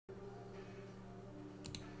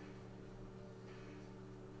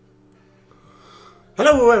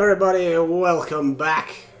Hello everybody, welcome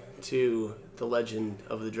back to the Legend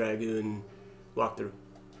of the Dragoon walkthrough.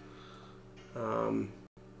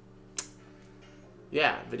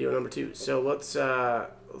 Yeah, video number 2. So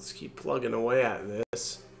let's keep plugging away at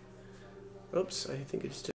this. Oops, I think I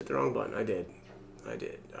just hit the wrong button. I did.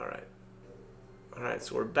 Alright. Alright,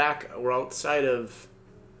 so we're back. We're outside of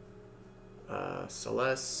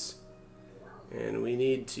Celeste, and we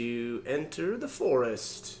need to enter the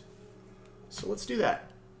forest. So let's do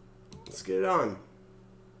that. Let's get it on.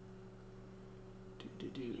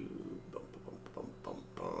 Bum, bum, bum, bum,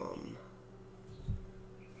 bum.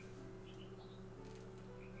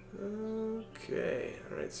 Okay,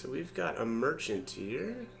 alright, so we've got a merchant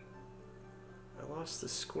here. I lost the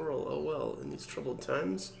squirrel. Oh well, in these troubled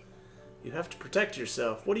times, you have to protect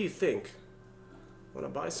yourself. What do you think? Want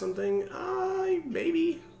to buy something?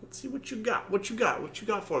 Maybe. Let's see what you got. What you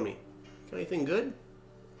got for me? Got anything good?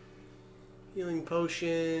 Healing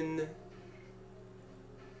potion,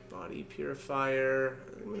 body purifier.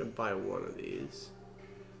 I'm gonna buy one of these.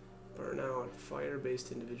 Burnout,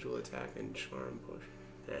 fire-based individual attack, and charm potion.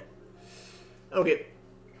 Okay.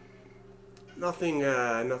 Nothing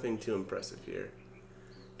too impressive here.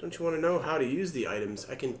 Don't you want to know how to use the items?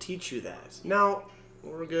 I can teach you that. No,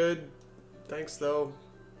 we're good. Thanks though.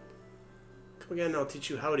 Come again, I'll teach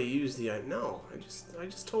you how to use the item. No, I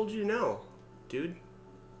just told you no, dude.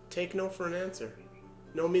 Take no for an answer.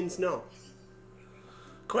 No means no.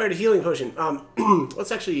 Acquired a healing potion.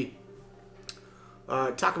 Let's actually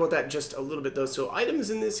talk about that just a little bit though. So items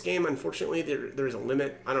in this game, unfortunately, there's a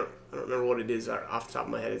limit. I don't remember what it is off the top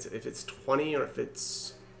of my head. If it's 20 or if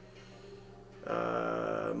it's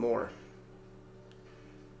more.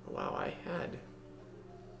 Wow, I had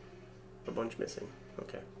a bunch missing.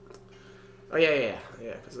 Okay. Oh yeah,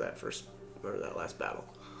 because of that last battle.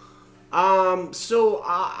 So,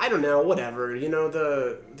 I don't know, whatever, you know,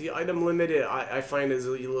 the item limit, I find is a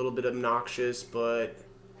little bit obnoxious, but,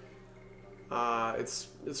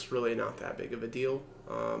 it's really not that big of a deal.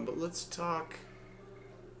 But let's talk,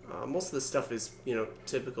 most of the stuff is, you know,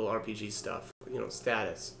 typical RPG stuff, you know,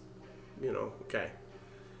 status, you know, okay.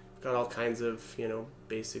 Got all kinds of, you know,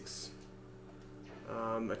 basics,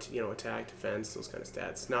 you know, attack, defense, those kind of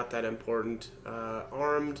stats, not that important.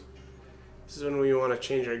 Armed. This is when we want to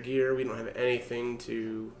change our gear. We don't have anything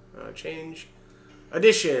to change.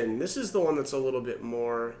 Addition. This is the one that's a little bit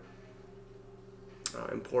more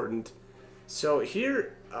important. So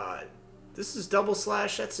here, this is double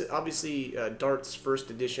slash. That's obviously Dart's first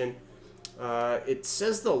edition. It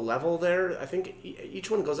says the level there. I think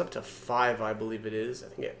each one goes up to 5. I believe it is.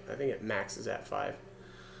 I think it maxes at 5.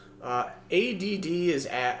 ADD is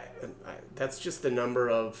at. That's just the number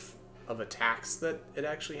of attacks that it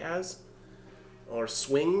actually has. Or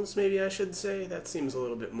swings, maybe I should say. That seems a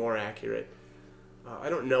little bit more accurate. I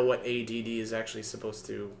don't know what ADD is actually supposed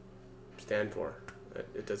to stand for.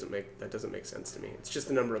 That doesn't make sense to me. It's just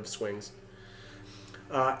the number of swings.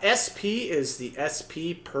 SP is the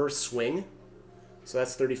SP per swing, so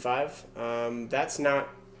that's 35. That's not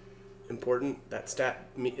important. That stat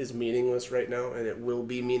is meaningless right now, and it will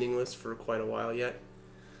be meaningless for quite a while yet.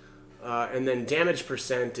 And then damage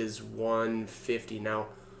percent is 150 now.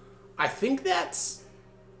 I think that's.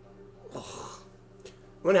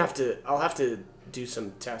 I'll have to do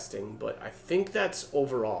some testing, but I think that's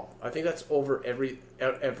overall. I think that's over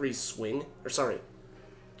every swing, or sorry,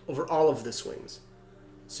 over all of the swings.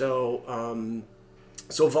 So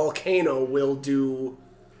so Volcano will do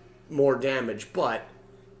more damage, but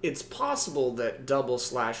it's possible that double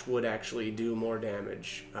slash would actually do more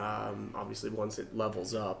damage. Obviously, once it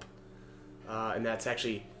levels up, and that's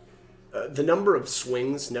actually. The number of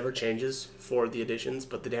swings never changes for the additions,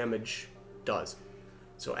 but the damage does.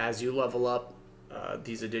 So as you level up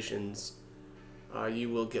these additions, you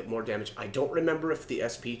will get more damage. I don't remember if the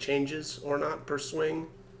SP changes or not per swing.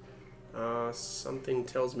 Something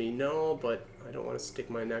tells me no, but I don't want to stick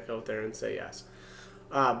my neck out there and say yes.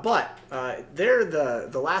 But there,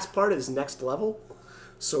 the last part is next level.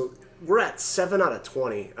 So we're at 7 out of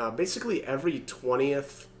 20. Basically every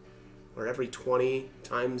 20th... or every 20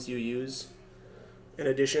 times you use an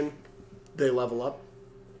addition, they level up.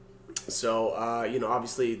 So, you know,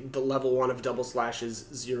 obviously the level 1 of double slash is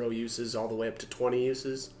 0 uses all the way up to 20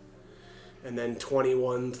 uses. And then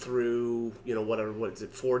 21 through, you know, what is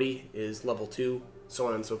it, 40 is level 2, so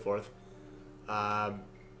on and so forth. So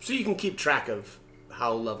you can keep track of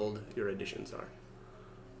how leveled your additions are.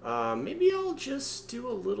 Maybe I'll just do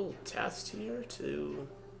a little test here to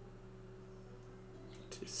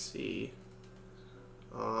see.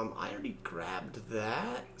 I already grabbed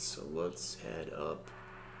that, so let's head up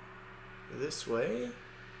this way.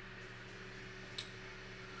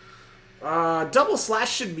 Double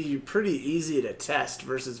slash should be pretty easy to test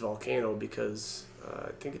versus Volcano because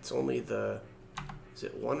I think it's only the... Is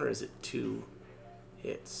it 1 or is it 2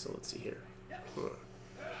 hits? So let's see here.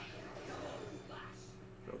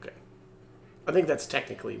 Okay. I think that's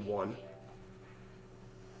technically 1.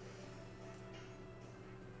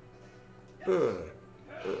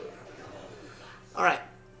 Alright.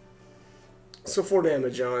 So 4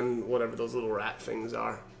 damage on whatever those little rat things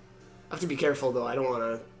are. I have to be careful though. I don't want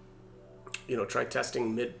to, you know, try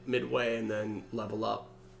testing midway and then level up.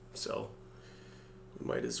 So we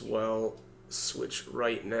might as well switch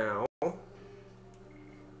right now.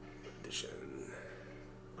 Addition.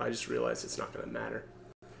 I just realized it's not going to matter.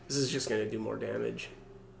 This is just going to do more damage.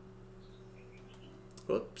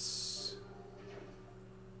 Whoops.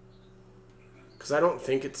 Because I don't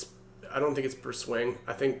think it's per swing.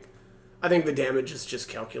 I think the damage is just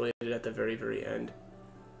calculated at the very end.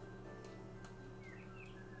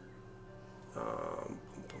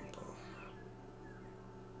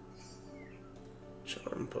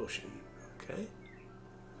 Charm potion. Okay.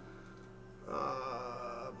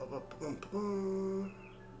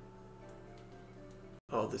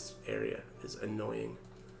 Oh, this area is annoying.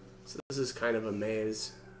 So this is kind of a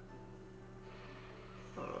maze.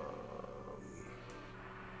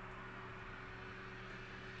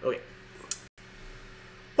 Okay.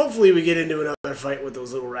 Hopefully we get into another fight with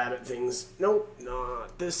those little rabbit things. Nope,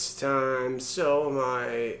 not this time. So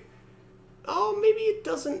my... Oh, maybe it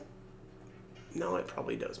doesn't... No, it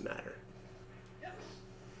probably does matter.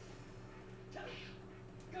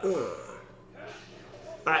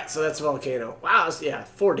 Alright, so that's Volcano. Wow, yeah,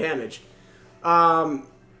 4 damage. Yeah,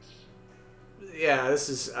 this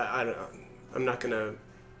is... I don't know. I'm not going to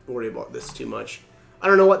worry about this too much. I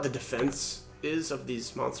don't know what the defense is of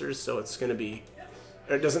these monsters, so it's going to be...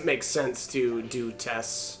 Or it doesn't make sense to do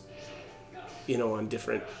tests, you know, on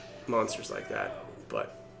different monsters like that,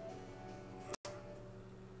 but...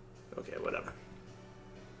 Okay, whatever.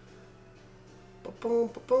 Ba-boom,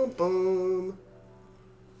 ba-boom, boom.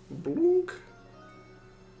 Blunk.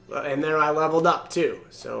 And there I leveled up too,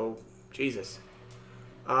 so Jesus.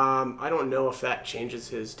 I don't know if that changes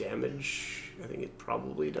his damage. I think it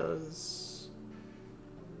probably does.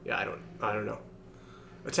 Yeah, I don't know.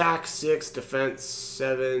 Attack 6, defense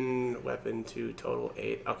 7, weapon 2, total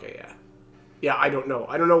 8. Okay, yeah. Yeah, I don't know.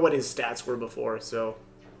 I don't know what his stats were before, so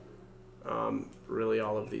really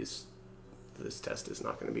all of this test is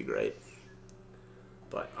not going to be great.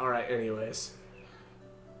 But alright, anyways.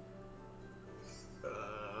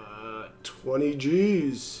 20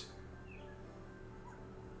 G's.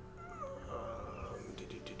 Go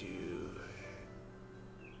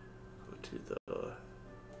to the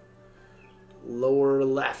lower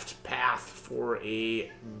left path for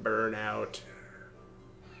a burnout.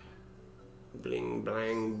 Bling,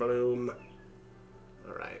 blang, bloom.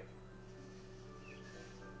 Alright.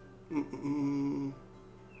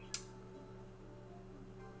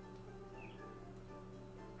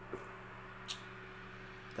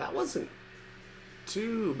 That wasn't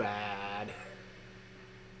too bad.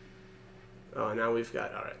 Oh, now we've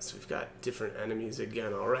got... Alright, so we've got different enemies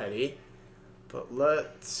again already. But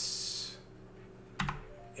let's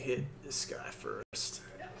hit this guy first.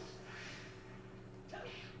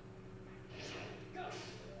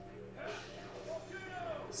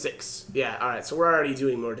 Six. Yeah, alright, so we're already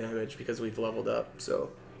doing more damage because we've leveled up, so...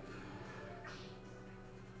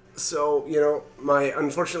 So, you know,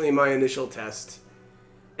 unfortunately my initial test,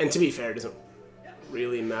 and to be fair, it doesn't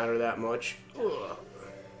really matter that much.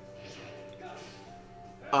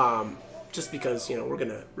 Just because, you know,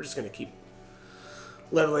 we're just gonna keep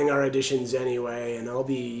leveling our additions anyway, and I'll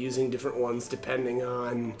be using different ones depending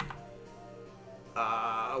on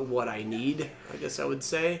what I need, I guess I would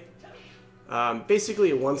say.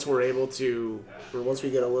 Basically, once we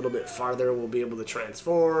get a little bit farther, we'll be able to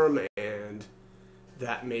transform, and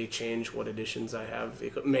that may change what additions I have.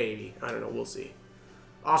 Maybe. I don't know. We'll see.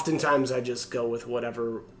 Oftentimes, I just go with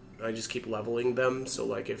whatever. I just keep leveling them. So,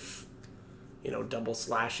 like, if, you know, double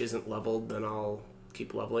slash isn't leveled, then I'll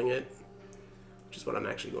keep leveling it, which is what I'm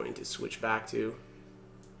actually going to switch back to.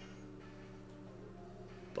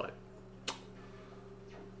 But,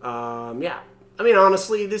 yeah. I mean,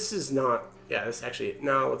 honestly, this is not... Yeah, this actually...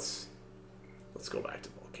 No, let's go back to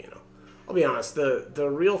Volcano. I'll be honest, the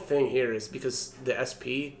real thing here is because the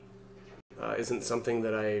SP isn't something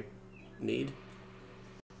that I need.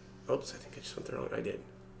 Oops, I think I just went the wrong... I did.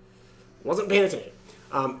 Wasn't paying attention.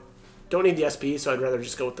 Don't need the SP, so I'd rather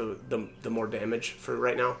just go with the more damage for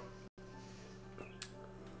right now.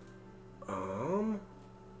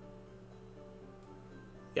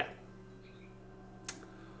 Yeah.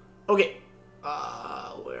 Okay.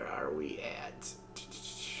 Where are we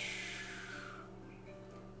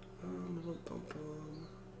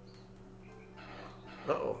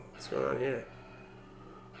Uh-oh, what's going on here?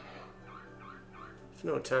 I've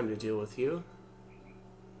no time to deal with you.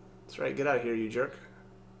 That's right, get out of here, you jerk.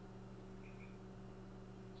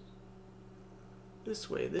 This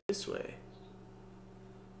way, this way.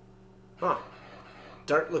 Huh.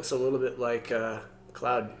 Dart looks a little bit like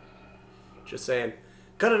Cloud. Just saying.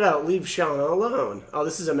 Cut it out, leave Shauna alone. Oh,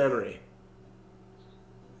 this is a memory.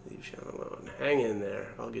 Leave Shauna alone. Hang in there.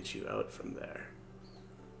 I'll get you out from there.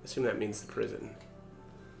 I assume that means the prison.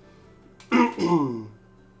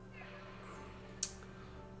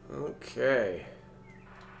 Okay.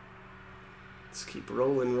 Let's keep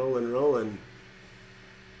rolling, rolling, rolling.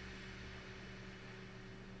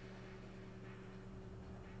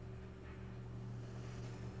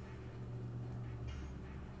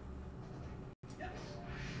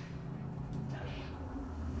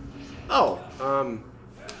 Oh,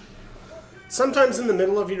 sometimes in the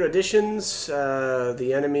middle of your additions,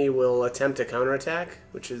 the enemy will attempt a counterattack,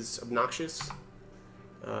 which is obnoxious.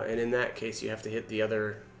 And in that case, you have to hit the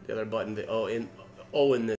other button, the O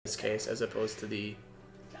in this case, as opposed to the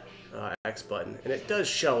X button, and it does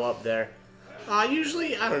show up there.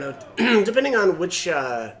 Usually, I don't know, depending on which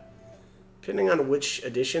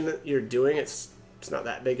edition that you're doing, it's not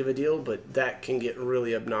that big of a deal, but that can get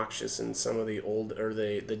really obnoxious in some of the old or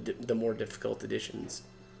the more difficult editions.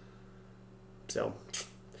 So,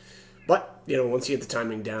 but you know, once you get the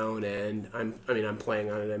timing down, and I'm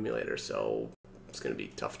playing on an emulator, so it's going to be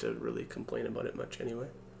tough to really complain about it much anyway.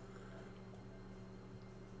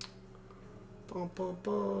 Bum, bum,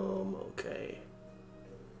 bum. Okay.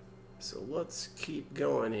 So let's keep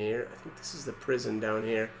going here. I think this is the prison down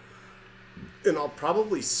here. And I'll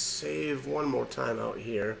probably save one more time out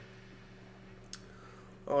here.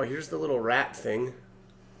 Oh, here's the little rat thing.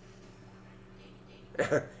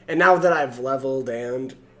 And now that I've leveled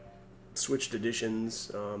and switched editions,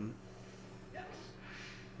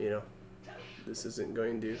 you know, this isn't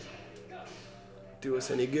going to do us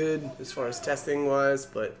any good as far as testing wise,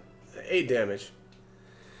 but 8 damage.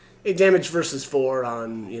 8 damage versus 4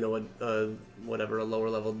 on, you know, whatever, a lower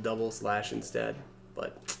level double slash instead.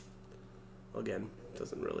 But again,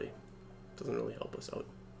 doesn't really help us out.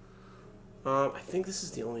 I think this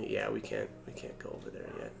is the only, yeah, we can't go over there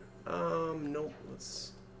yet. Nope,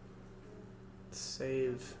 let's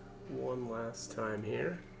save one last time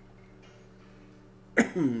here.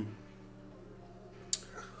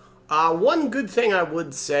 One good thing I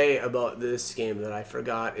would say about this game that I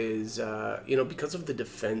forgot is, you know, because of the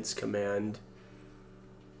defense command,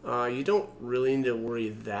 you don't really need to worry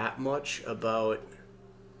that much about,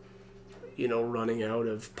 you know, running out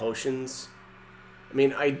of potions. I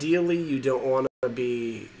mean, ideally, you don't want to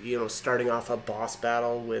be, you know, starting off a boss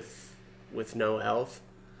battle with no health.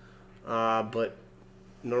 But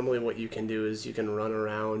normally what you can do is you can run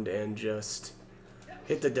around and just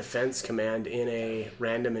hit the defense command in a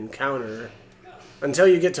random encounter until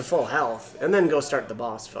you get to full health, and then go start the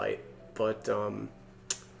boss fight. But, you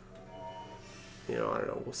know, I don't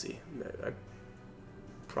know, we'll see. I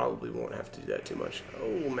probably won't have to do that too much.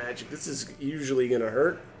 Oh, magic. This is usually going to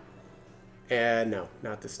hurt. And no,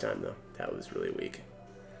 not this time, though. That was really weak.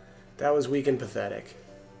 That was weak and pathetic.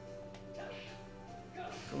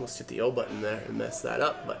 Almost hit the O button there and messed that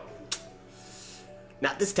up, but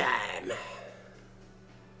not this time.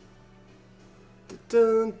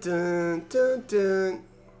 Dun, dun, dun, dun.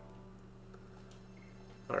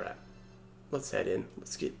 All right, let's head in.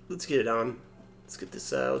 Let's get it on. Let's get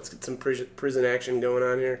this. Let's get some prison action going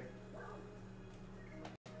on here.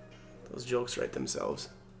 Those jokes write themselves.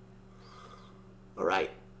 All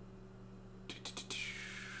right.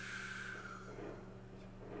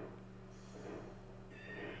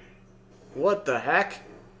 What the heck?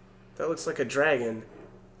 That looks like a dragon.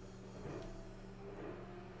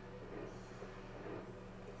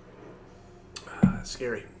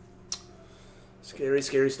 Scary. Scary,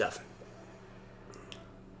 scary stuff.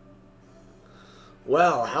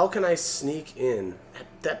 Well, how can I sneak in?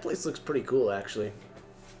 That place looks pretty cool, actually.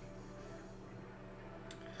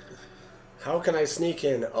 How can I sneak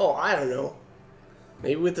in? Oh, I don't know.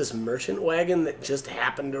 Maybe with this merchant wagon that just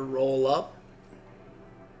happened to roll up?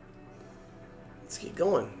 Let's get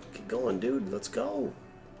going. Get going, dude. Let's go.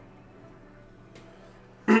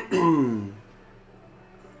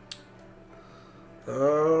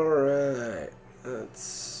 Alright.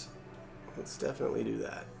 Let's definitely do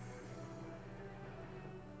that.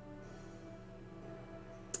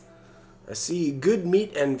 I see good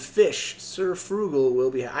meat and fish. Sir Frugal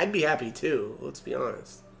will be... I'd be happy too, let's be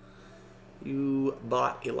honest. You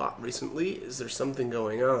bought a lot recently. Is there something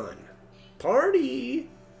going on? Party!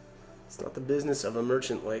 It's not the business of a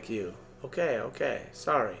merchant like you. Okay, okay.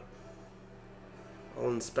 Sorry. I'll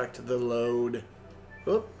inspect the load.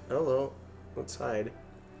 Oh, hello. Let's hide.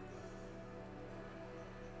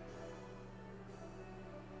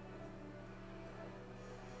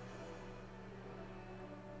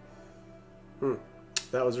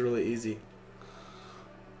 That was really easy.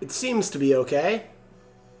 It seems to be okay.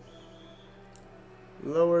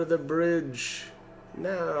 Lower the bridge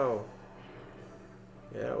now.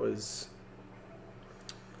 Yeah,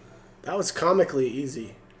 that was comically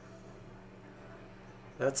easy.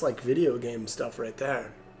 That's like video game stuff right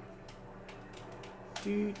there.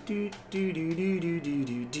 Do do do do do do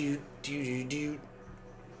do do do do do.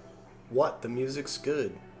 What? The music's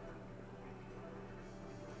good.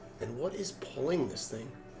 And what is pulling this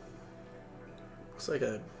thing? Looks like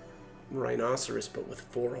a rhinoceros, but with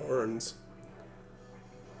 4 horns.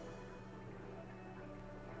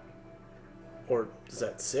 Or is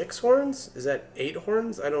that 6 horns? Is that 8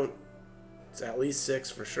 horns? I don't... It's at least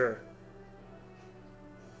 6 for sure.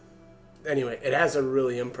 Anyway, it has a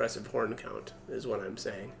really impressive horn count, is what I'm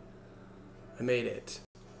saying. I made it.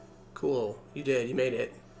 Cool. You did. You made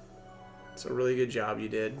it. It's a really good job you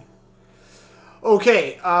did.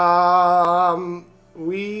 Okay,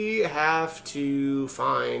 we have to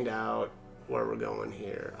find out where we're going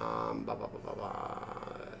here.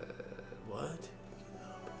 What?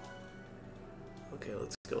 Okay,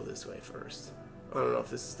 let's go this way first. I don't know if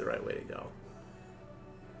this is the right way to go.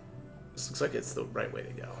 This looks like it's the right way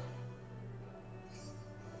to go.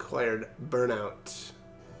 Acquired burnout.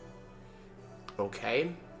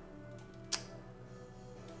 Okay.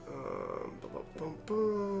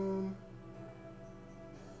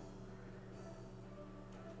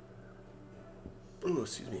 Oh,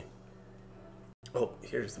 excuse me. Oh,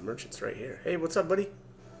 here's the merchants right here. Hey, what's up, buddy?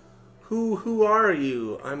 Who are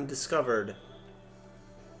you? I'm discovered.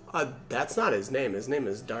 That's not his name. His name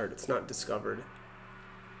is Dart. It's not discovered.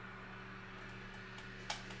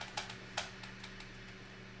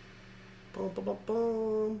 Boom, boom, boom,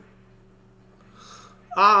 boom.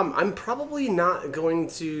 I'm probably not going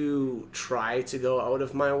to try to go out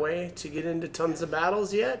of my way to get into tons of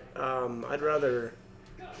battles yet. I'd rather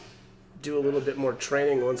do a little bit more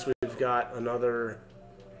training once we've got another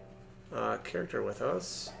character with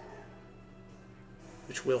us,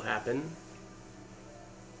 which will happen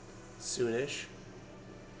soonish.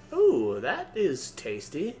 Ooh, that is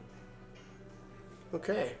tasty.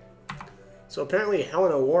 Okay. So apparently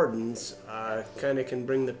Helena Wardens kind of can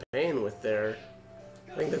bring the pain with their...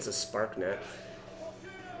 I think that's a spark net.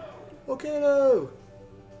 Okay, no.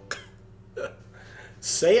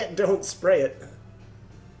 Say it, don't spray it.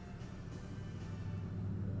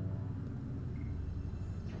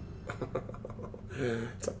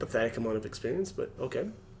 It's a pathetic amount of experience, but okay.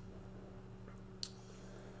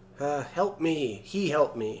 Help me. He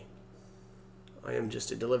helped me. I am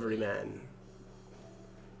just a delivery man.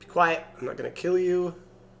 Be quiet. I'm not gonna kill you.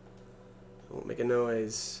 I won't make a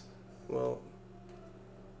noise. Well,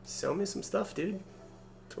 sell me some stuff, dude.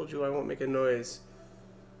 Told you I won't make a noise.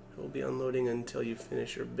 I will be unloading until you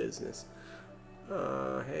finish your business.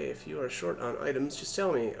 Hey, if you are short on items, just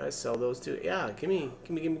tell me. I sell those too. Yeah, gimme.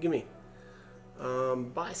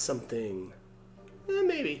 Buy something.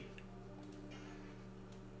 Maybe.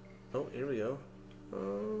 Oh, here we go.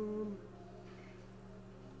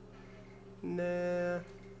 Nah,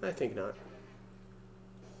 I think not.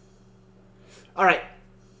 All right.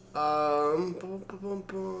 Boom, boom, boom,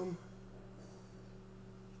 boom.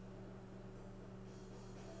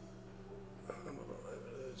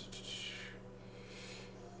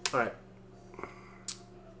 All right.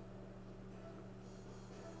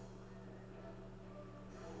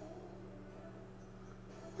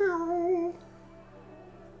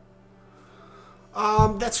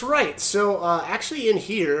 That's right. So actually, in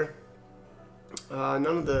here, none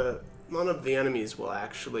of the enemies will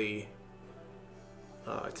actually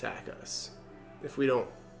attack us if we don't.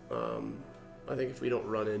 I think if we don't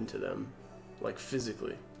run into them, like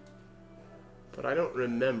physically. But I don't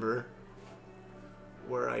remember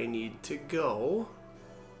where I need to go.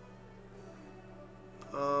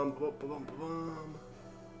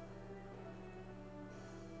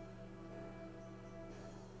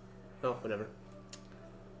 Oh, whatever.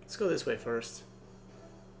 Let's go this way first.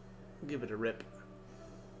 Give it a rip.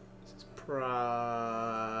 This is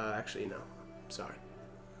actually, no. Sorry.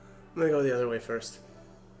 I'm gonna go the other way first.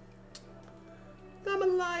 I'm a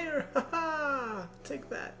liar! Haha! Take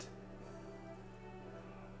that.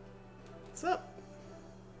 What's up?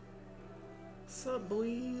 What's up,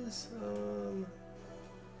 boys? Oh,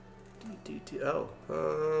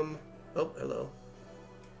 hello.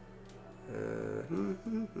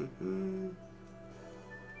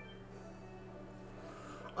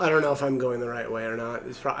 I don't know if I'm going the right way or not.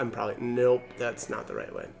 I'm probably... Nope, that's not the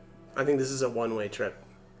right way. I think this is a one-way trip.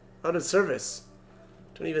 Out of service.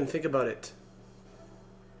 Don't even think about it.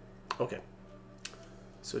 Okay.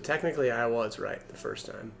 So technically I was right the first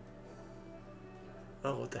time.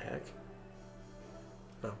 Oh, what the heck?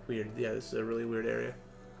 Oh, weird. Yeah, this is a really weird area.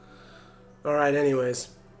 Alright, anyways.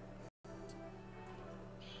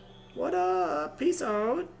 What up? Peace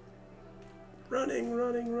out. Running,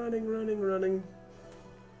 running, running, running, running.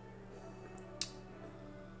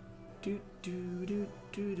 Do, do, do,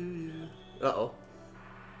 do, do. Uh-oh.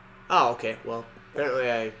 Oh, okay. Well,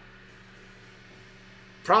 apparently I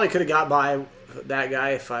probably could have got by that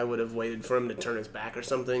guy if I would have waited for him to turn his back or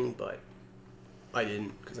something, but I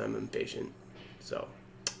didn't because I'm impatient. So.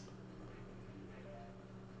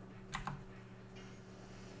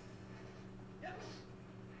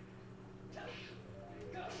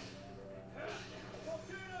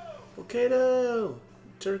 Volcano!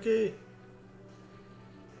 Turkey!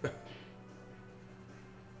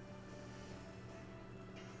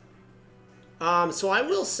 So I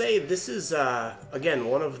will say this is, again,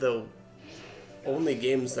 one of the only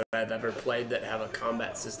games that I've ever played that have a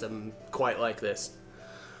combat system quite like this.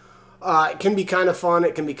 It can be kind of fun,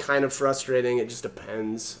 it can be kind of frustrating, it just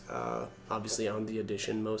depends, obviously on the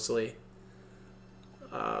edition mostly.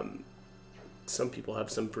 Some people have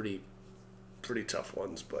some pretty tough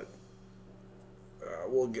ones, but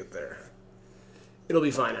we'll get there. It'll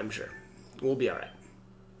be fine, I'm sure. We'll be alright.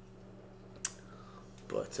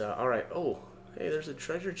 But, alright. Oh, hey, there's a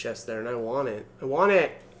treasure chest there, and I want it. I want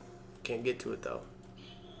it! Can't get to it, though.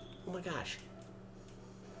 Oh my gosh.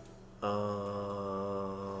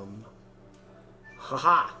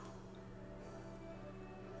 Haha!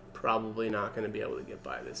 Probably not going to be able to get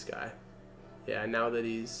by this guy. Yeah, now that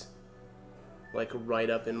he's, like, right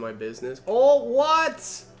up in my business. Oh,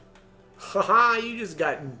 what?! Haha, you just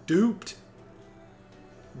got duped.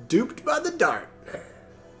 Duped by the dart.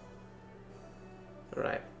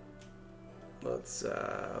 Alright. Let's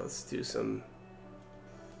do some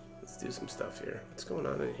stuff here. What's going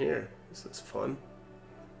on in here? This looks fun.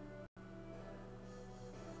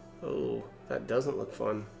 Oh, that doesn't look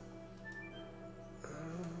fun.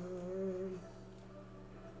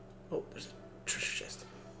 Oh, there's a treasure chest.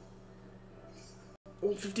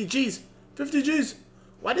 Oh, 50 G's! 50 G's!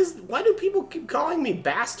 Why do people keep calling me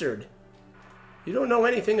bastard? You don't know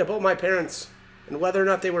anything about my parents and whether or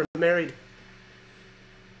not they were married.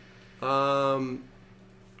 Alright,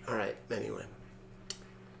 anyway.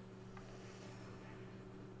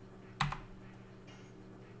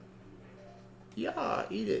 Yeah,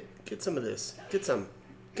 eat it. Get some of this. Get some.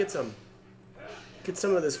 Get some. Get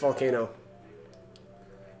some of this volcano.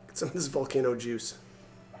 Get some of this volcano juice.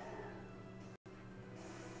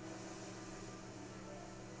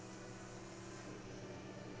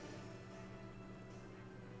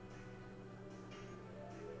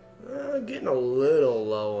 Getting a little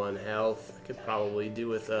low on health. I could probably do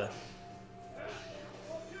with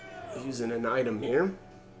using an item here.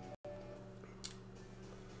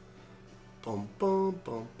 Bum bum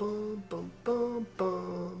bum bum bum bum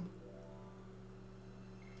bum.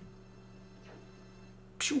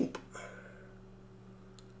 Shoop.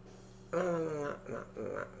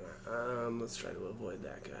 Let's try to avoid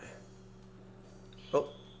that guy. Oh.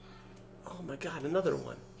 Oh my god, another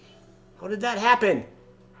one. How did that happen?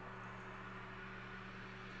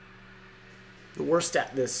 I'm the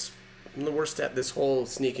worst at this whole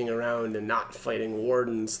sneaking around and not fighting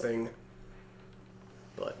wardens thing.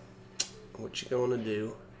 But what you gonna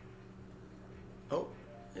do? Oh,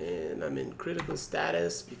 and I'm in critical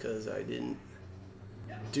status because I didn't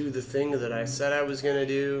do the thing that I said I was gonna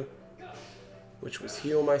do, which was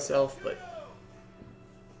heal myself, but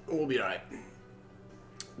we'll be alright.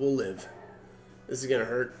 We'll live. This is gonna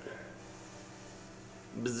hurt.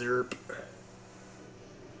 Bzerp.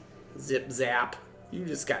 Zip zap. You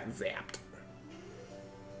just got zapped.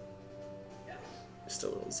 Just a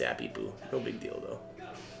little zappy boo. No big deal though.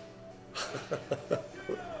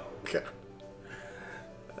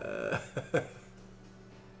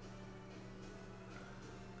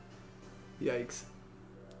 Yikes.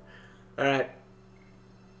 Alright.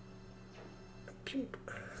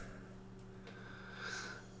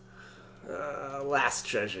 Last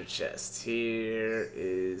treasure chest. Here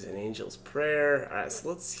is an angel's prayer. Alright, so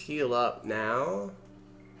let's heal up now.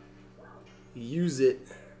 Use it.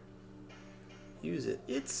 Use it.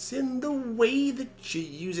 It's in the way that you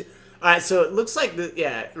use it. Alright, so it looks like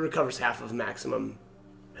yeah, it recovers half of maximum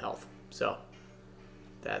health. So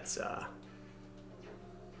that's that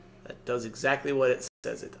does exactly what it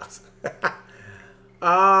says it does.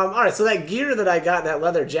 Alright, so that gear that I got, that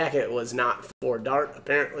leather jacket, was not for Dart,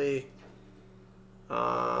 apparently. Get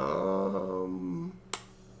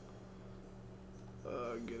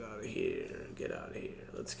out of here. Get out of here.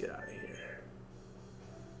 Let's get out of here.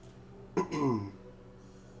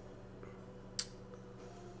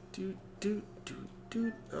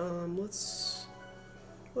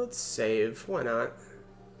 Let's save. Why not?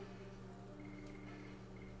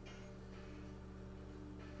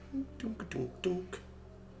 Dunk, dunk, dunk.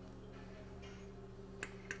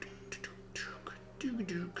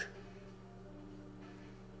 Duke.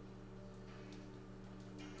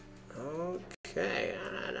 Okay,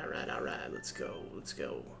 all right. Let's go.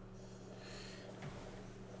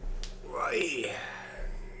 Right.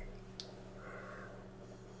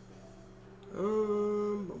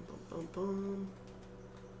 And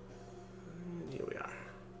here we are.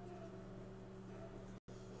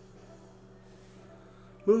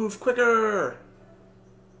 Move quicker.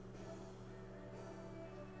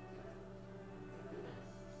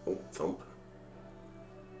 Oh, thump.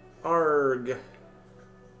 Arg. You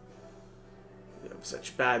have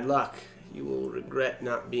such bad luck. You will regret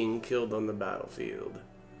not being killed on the battlefield.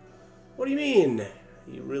 What do you mean?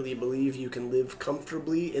 You really believe you can live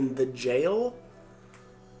comfortably in the jail?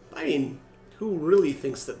 I mean, who really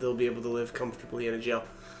thinks that they'll be able to live comfortably in a jail?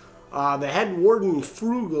 The head warden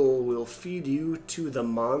Frugal will feed you to the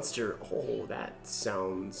monster. Oh, that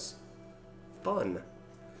sounds fun.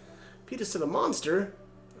 Feed us to the monster?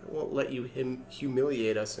 I won't let you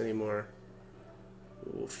humiliate us anymore.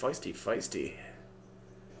 Ooh, feisty.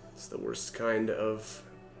 It's the worst kind of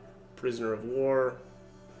prisoner of war,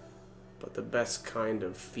 but the best kind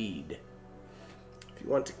of feed. If you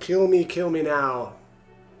want to kill me now.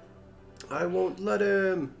 I won't let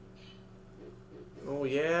him. Oh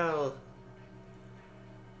yeah.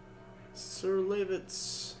 Sir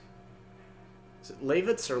Lavitz. Is it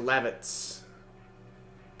Lavitz or Lavitz?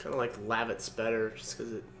 Kind of like Lavitz better, just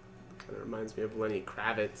because it kind of reminds me of Lenny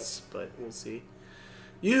Kravitz, but we'll see.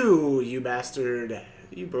 You bastard.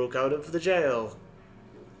 You broke out of the jail.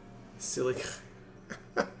 Silly.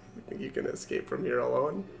 You think you can escape from here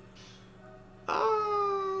alone?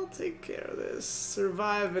 I'll take care of this.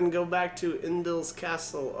 Survive and go back to Indil's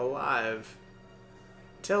castle alive.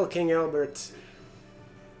 Tell King Albert.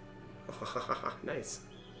 Nice.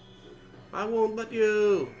 I won't let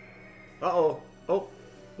you. Uh-oh. Oh,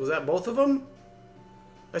 was that both of them?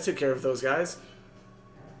 I took care of those guys.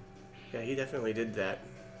 Yeah, he definitely did that.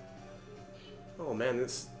 Oh man,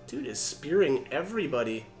 this dude is spearing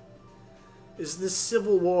everybody. Is this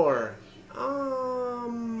civil war?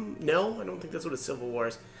 No, I don't think that's what a civil war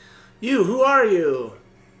is. You, who are you?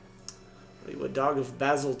 Are you a dog of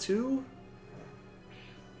Basil too?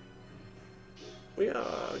 Yeah,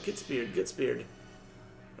 get speared.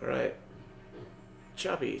 Alright.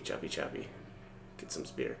 Choppy. Get some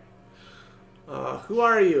spear. Who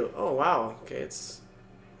are you? Oh, wow. Okay,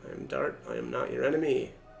 I am Dart. I am not your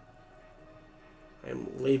enemy. I am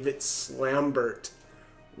Lavitz Lambert.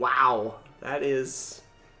 Wow. That is...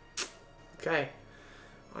 Okay.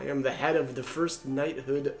 I am the head of the first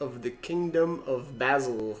knighthood of the Kingdom of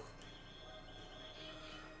Basil.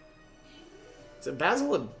 Is it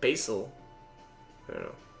Basil or Basil? I don't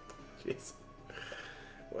know. Jeez.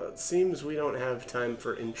 Well, it seems we don't have time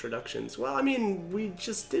for introductions. Well, I mean, we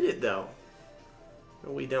just did it, though.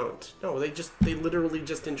 No, we don't. No, they literally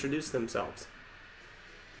just introduced themselves.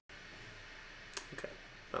 Okay.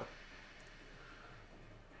 Oh.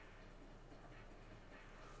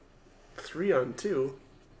 3 on 2?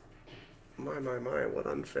 My, what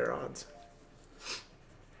unfair odds.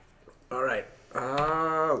 Alright.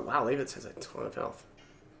 Wow, Lavitz has a ton of health.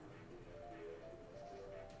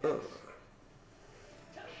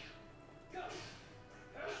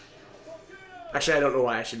 Actually, I don't know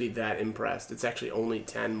why I should be that impressed. It's actually only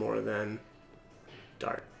 10 more than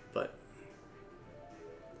Dart, but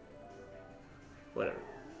whatever.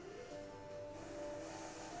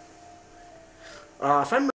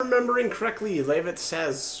 If I'm remembering correctly, Lavitz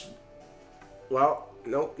has... Well,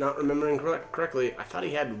 nope, not remembering correctly. I thought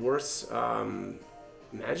he had worse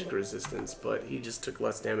magic resistance, but he just took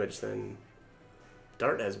less damage than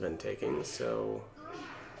Dart has been taking, so...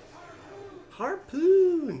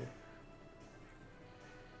 Harpoon!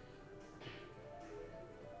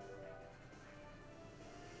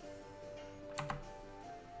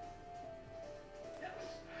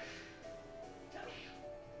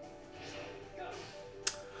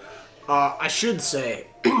 I should say,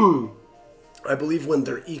 I believe when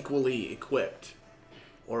they're equally equipped,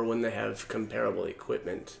 or when they have comparable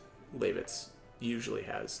equipment, Lavitz usually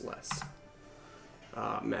has less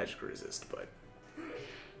magic resist, but...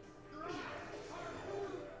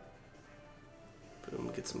 Boom,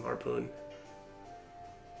 get some harpoon.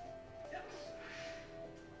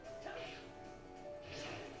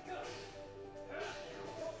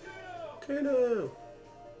 Volcano!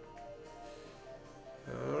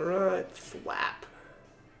 Alright, thwap.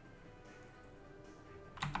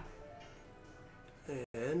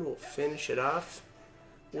 And we'll finish it off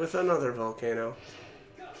with another volcano.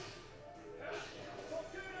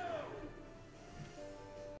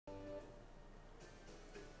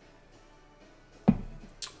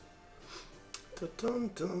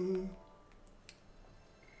 Dun-dun-dun.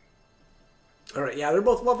 Alright, yeah, they're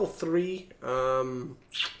both level 3.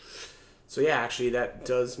 So yeah, actually that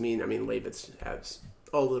does mean, I mean, Levitz has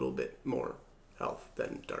a little bit more health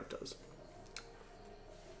than Dart does.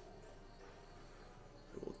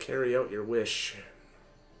 We'll carry out your wish.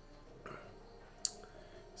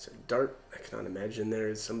 So Dart, I cannot imagine there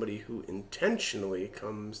is somebody who intentionally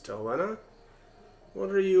comes to Helena. What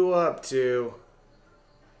are you up to?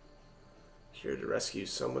 Here to rescue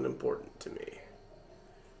someone important to me.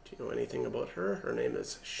 Do you know anything about her? Her name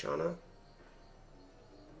is Shauna.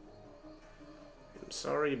 I'm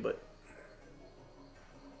sorry, but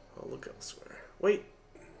I'll look elsewhere. Wait!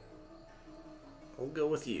 I'll go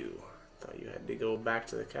with you. Thought you had to go back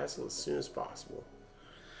to the castle as soon as possible.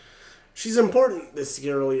 She's important, this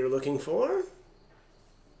girl you're looking for.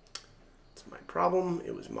 It's my problem.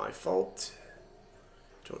 It was my fault.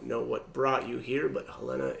 Don't know what brought you here, but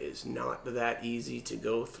Helena is not that easy to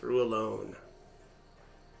go through alone.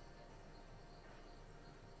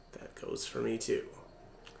 That goes for me too.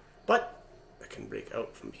 But I can break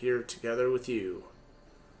out from here together with you.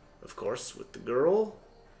 Of course, with the girl.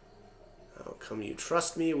 How come you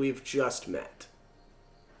trust me? We've just met.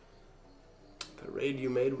 The raid you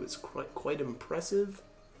made was quite impressive.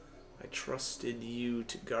 I trusted you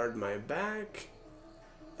to guard my back.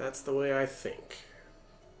 That's the way I think.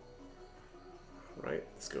 Right,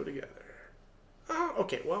 let's go together. Oh,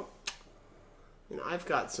 okay, well, you know, I've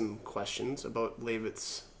got some questions about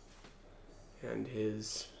Levitz and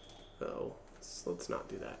his, let's not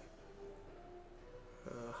do that.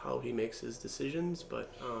 How he makes his decisions,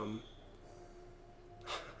 but,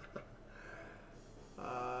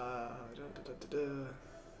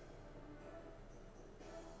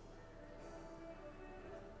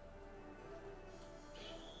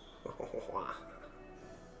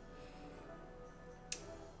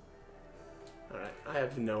 Alright, I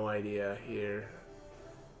have no idea here.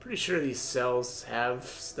 Pretty sure these cells have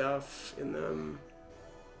stuff in them.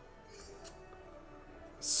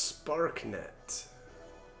 SparkNet.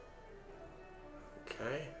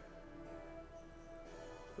 Okay.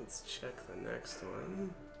 Let's check the next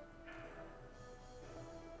one.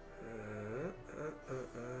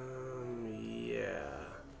 Yeah.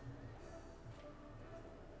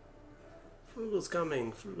 Frugal's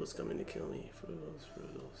coming. Frugal's coming to kill me.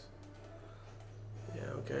 Frugals. Yeah,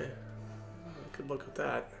 okay. Good luck with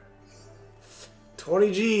that.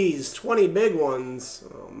 20 G's. 20 big ones.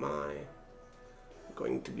 Oh my. I'm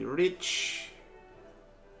going to be rich.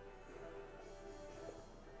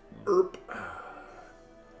 Erp.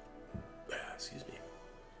 Excuse me.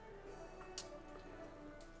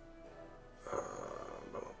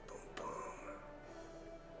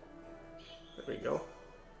 There we go.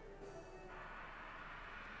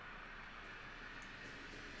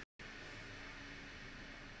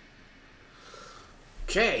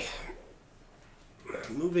 Okay.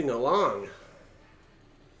 Moving along.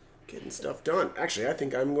 Getting stuff done. Actually, I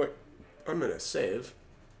think I'm gonna save.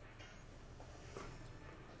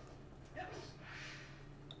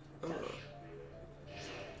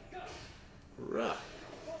 Rah.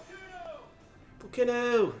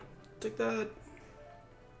 Volcano! Take that!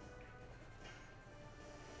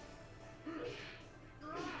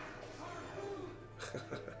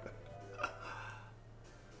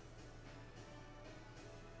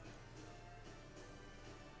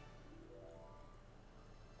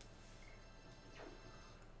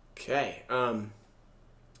 Okay,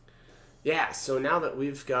 yeah, so now that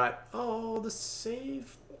we've got, the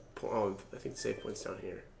save, I think the save point's down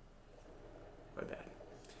here. My bad.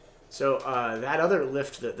 So, that other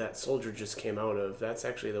lift that soldier just came out of, that's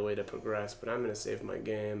actually the way to progress, but I'm going to save my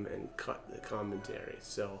game and cut the commentary.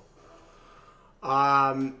 So,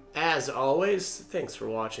 as always, thanks for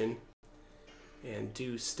watching, and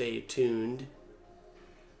do stay tuned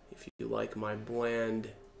if you like my bland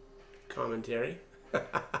commentary.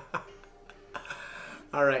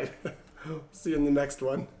 All right. See you in the next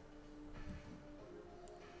one.